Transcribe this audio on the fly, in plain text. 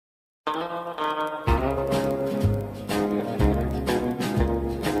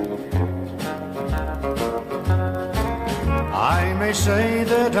may say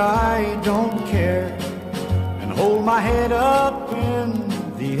that I don't care and hold my head up in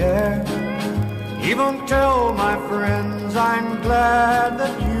the air, even tell my friends I'm glad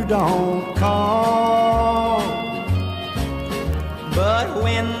that you don't call. But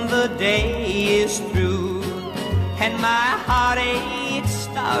when the day is through and my heartaches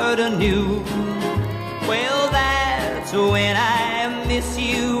start anew, well, that's when I miss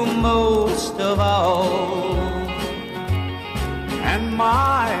you most of all. And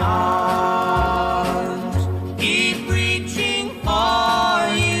my arms keep reaching for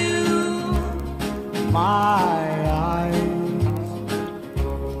you, my eyes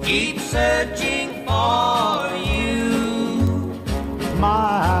keep searching for you,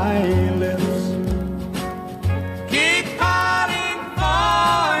 my lips keep calling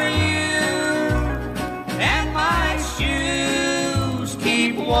for you, and my shoes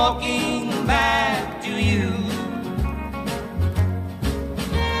keep walking back to you.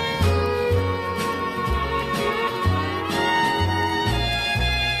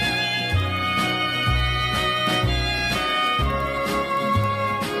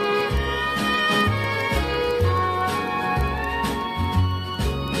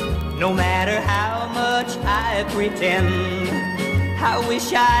 No matter how much I pretend, I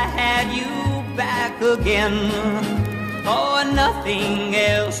wish I had you back again. For nothing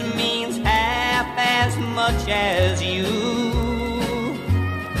else means half as much as you.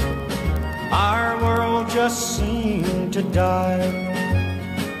 Our world just seemed to die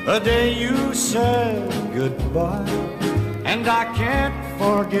the day you said goodbye, and I can't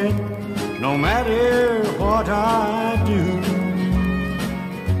forget no matter what I do.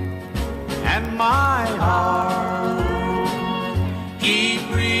 And my arms keep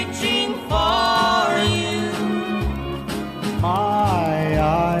reaching for you, my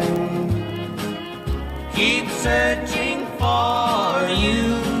eyes keep searching for you,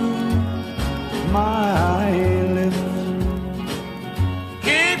 my lips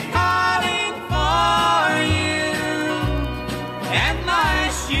keep calling for you, and my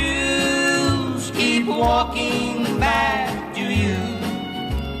shoes keep walking back to you.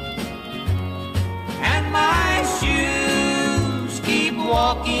 My shoes keep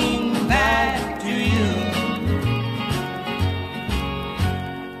walking